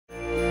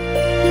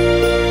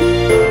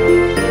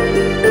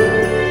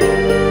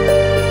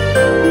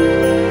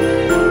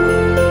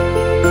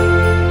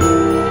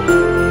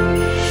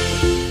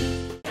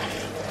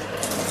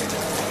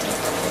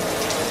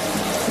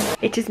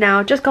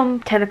now just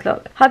gone 10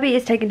 o'clock. Hubby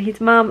is taking his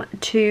mum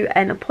to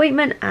an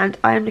appointment and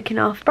I am looking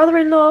after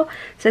brother-in-law. So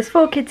there's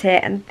 4 kids here,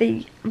 and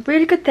the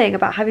really good thing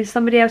about having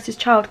somebody else's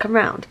child come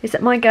round is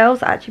that my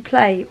girls actually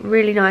play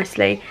really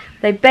nicely.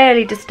 They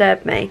barely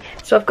disturb me.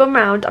 So I've gone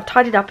round, I've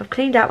tidied up, I've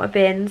cleaned out my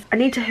bins. I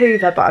need to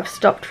hoover, but I've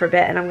stopped for a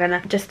bit and I'm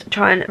gonna just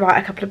try and write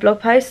a couple of blog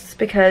posts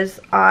because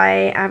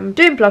I am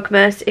doing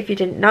Vlogmas, if you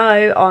didn't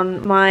know,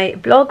 on my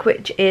blog,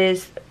 which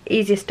is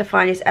easiest to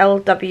find is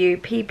lwpp.co.uk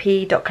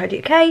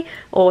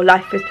or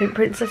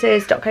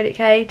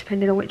lifewithpinkprincesses.co.uk,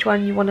 depending on which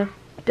one you want to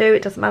do.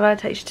 It doesn't matter, it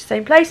takes you to the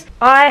same place.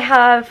 I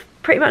have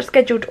pretty much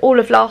scheduled all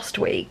of last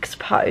week's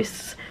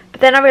posts,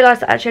 but then I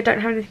realised that actually I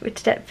don't have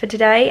anything for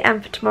today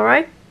and for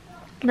tomorrow.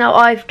 Now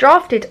I've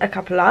drafted a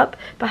couple up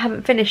but I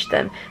haven't finished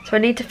them, so I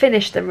need to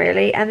finish them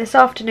really. And this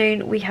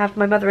afternoon we have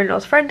my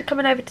mother-in-law's friend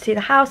coming over to see the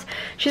house.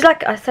 She's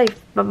like, I say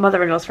my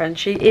mother-in-law's friend,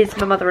 she is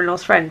my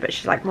mother-in-law's friend, but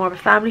she's like more of a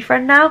family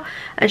friend now,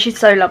 and she's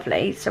so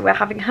lovely. So we're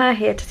having her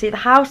here to see the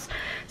house,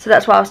 so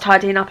that's why I was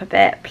tidying up a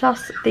bit.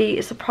 Plus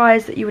the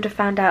surprise that you would have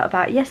found out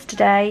about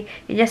yesterday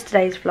in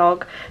yesterday's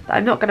vlog that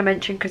I'm not going to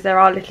mention because there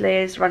are little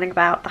ears running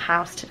about the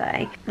house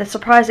today. The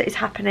surprise that is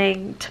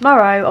happening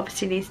tomorrow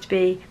obviously needs to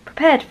be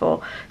prepared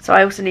for, so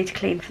I also need to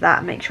clean for that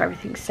and make sure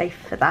everything's safe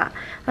for that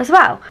as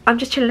well. I'm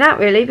just chilling out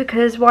really,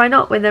 because why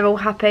not when they're all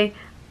happy.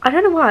 I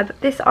don't know why, but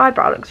this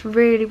eyebrow looks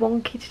really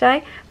wonky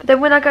today, but then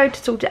when I go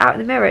to sort it out in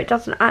the mirror it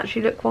doesn't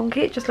actually look wonky,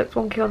 it just looks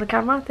wonky on the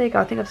camera. There you go,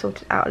 I think I've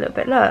sorted it out a little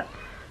bit. Look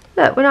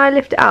when I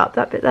lift it up,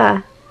 that bit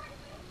there.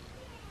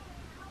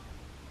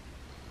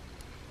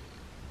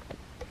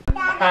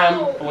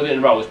 Ham, we're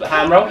doing rolls, but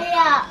ham roll?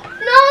 Yeah.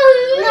 No!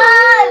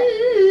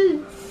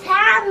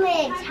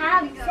 Sandwich,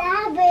 ham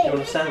sandwich. You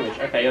want a sandwich?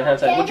 Okay, you want a ham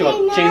sandwich. What do you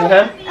want? Cheese and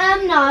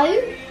ham?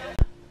 No.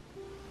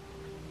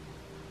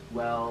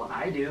 Well,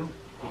 I do,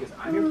 because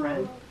I'm your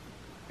friend.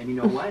 And you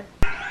know what?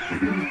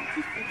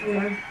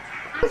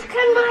 What's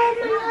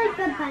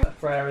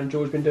Freya and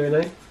George been doing,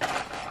 eh?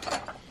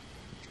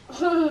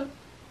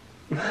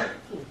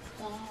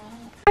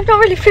 I've not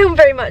really filmed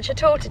very much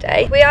at all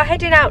today. We are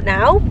heading out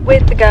now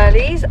with the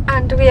girlies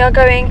and we are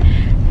going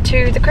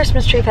to the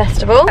Christmas tree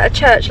festival at a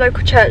church,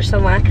 local church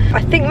somewhere.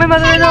 I think my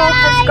mother-in-law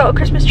has got a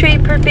Christmas tree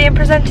being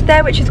presented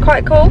there, which is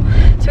quite cool.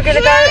 So we're going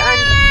to go and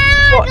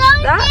watch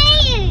that.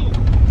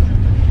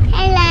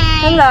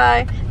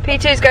 Hello.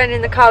 P2's going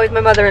in the car with my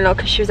mother-in-law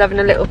because she was having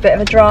a little bit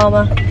of a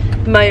drama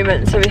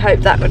moment, so we hope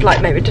that would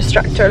like maybe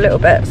distract her a little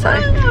bit. So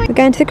we're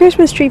going to the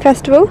Christmas tree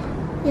festival.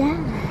 Yeah.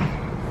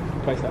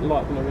 Place that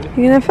light, you know, really. You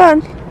gonna have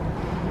fun?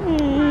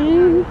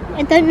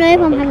 I don't know if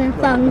I'm having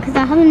fun because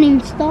I haven't even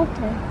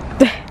started.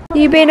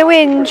 You being a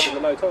whinge?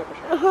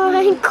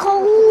 I'm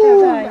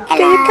cold. Get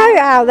your coat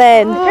out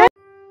then.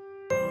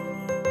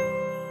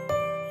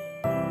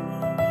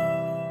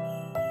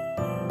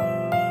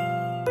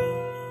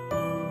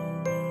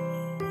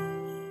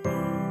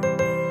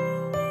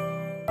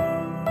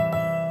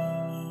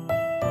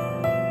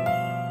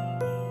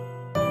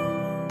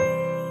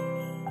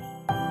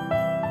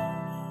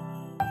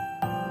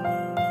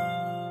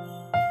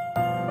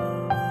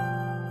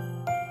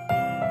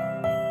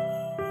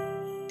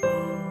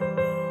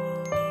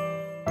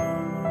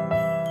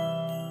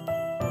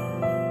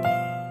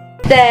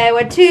 There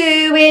were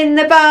 2 in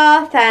the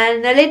bath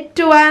and the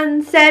little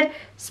one said,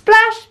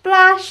 splash,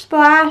 splash,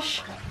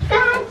 splash.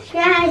 Splash,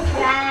 splash,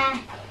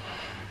 splash.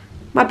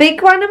 My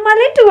big one and my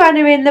little one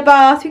are in the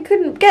bath. We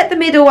couldn't get the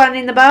middle one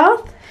in the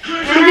bath.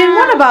 You didn't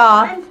want a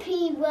bath. I'm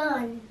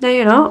P1. No,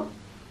 you're not.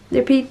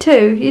 You're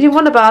P2. You didn't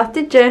want a bath,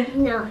 did you?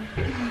 No. Are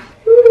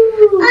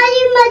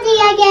you muddy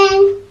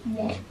again?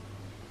 Yeah.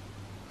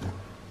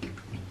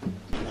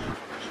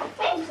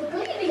 Thanks for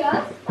cleaning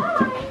us.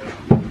 Bye.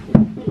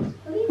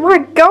 My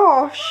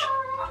gosh.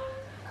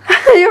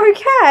 Are you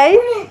okay?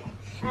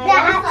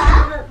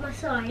 My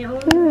side.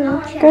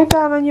 Go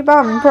down on your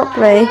bum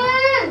properly.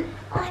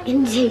 I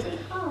can see.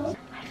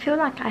 I feel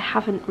like I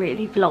haven't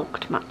really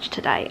vlogged much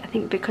today. I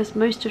think because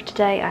most of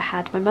today I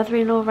had my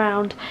mother-in-law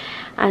around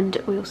and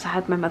we also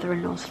had my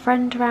mother-in-law's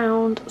friend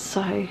around,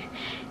 so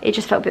it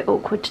just felt a bit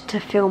awkward to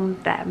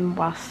film them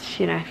whilst,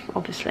 you know,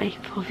 obviously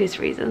for obvious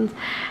reasons.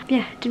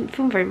 Yeah, didn't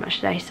film very much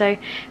today, so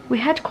we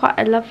had quite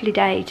a lovely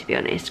day, to be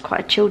honest,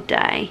 quite a chilled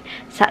day.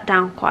 Sat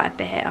down quite a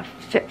bit.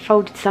 I've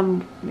folded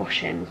some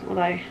washing,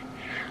 although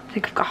I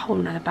think I've got a whole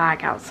nother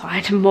bag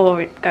outside and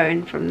more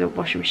going from the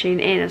washing machine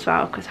in as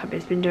well because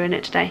hubby's been doing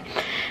it today.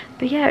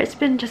 But yeah, it's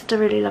been just a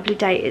really lovely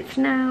day. It's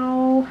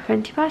now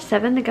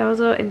 7:20. The girls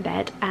are in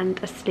bed and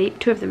asleep.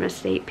 2 of them are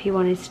asleep.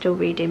 P1 is still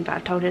reading, but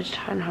I've told her to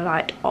turn her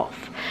light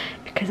off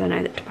because I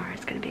know that tomorrow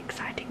is going to be an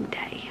exciting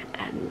day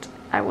and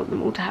I want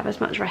them all to have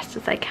as much rest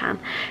as they can.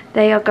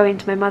 They are going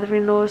to my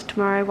mother-in-law's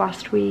tomorrow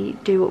whilst we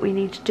do what we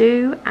need to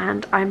do,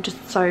 and I'm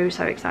just so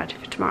excited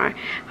for tomorrow.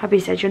 Hubby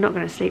said, "You're not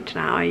going to sleep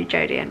tonight, are you,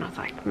 Jodie?" And I was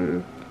like,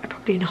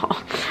 probably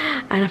not.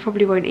 And I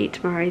probably won't eat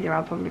tomorrow either.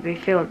 I'll probably be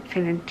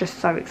feeling just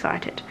so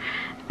excited.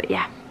 But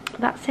yeah,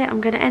 that's it.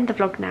 I'm going to end the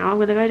vlog now. I'm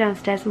going to go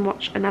downstairs and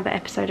watch another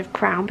episode of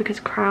Crown, because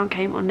Crown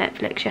came on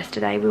Netflix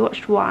yesterday. We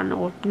watched one,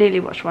 or nearly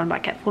watched one, but I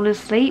kept falling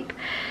asleep,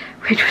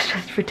 which was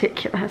just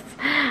ridiculous,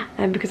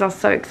 because I was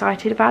so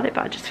excited about it,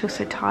 but I just feel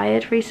so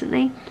tired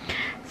recently.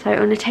 So I'm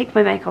going to take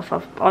my makeup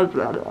off. I'm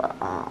going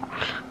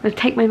to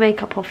take my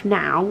makeup off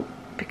now,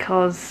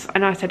 because I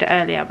know I said it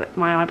earlier, but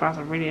my eyebrows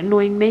are really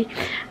annoying me,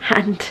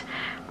 and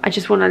I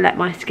just want to let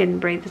my skin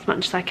breathe as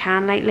much as I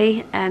can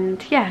lately.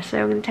 And yeah,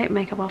 so I'm going to take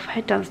my makeup off,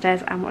 head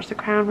downstairs and watch The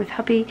Crown with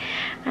hubby,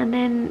 and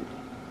then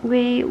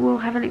we will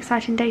have an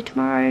exciting day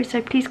tomorrow.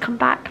 So please come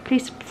back,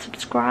 please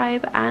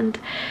subscribe, and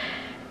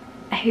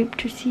I hope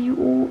to see you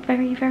all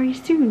very, very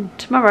soon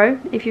tomorrow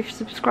if you've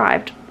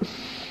subscribed.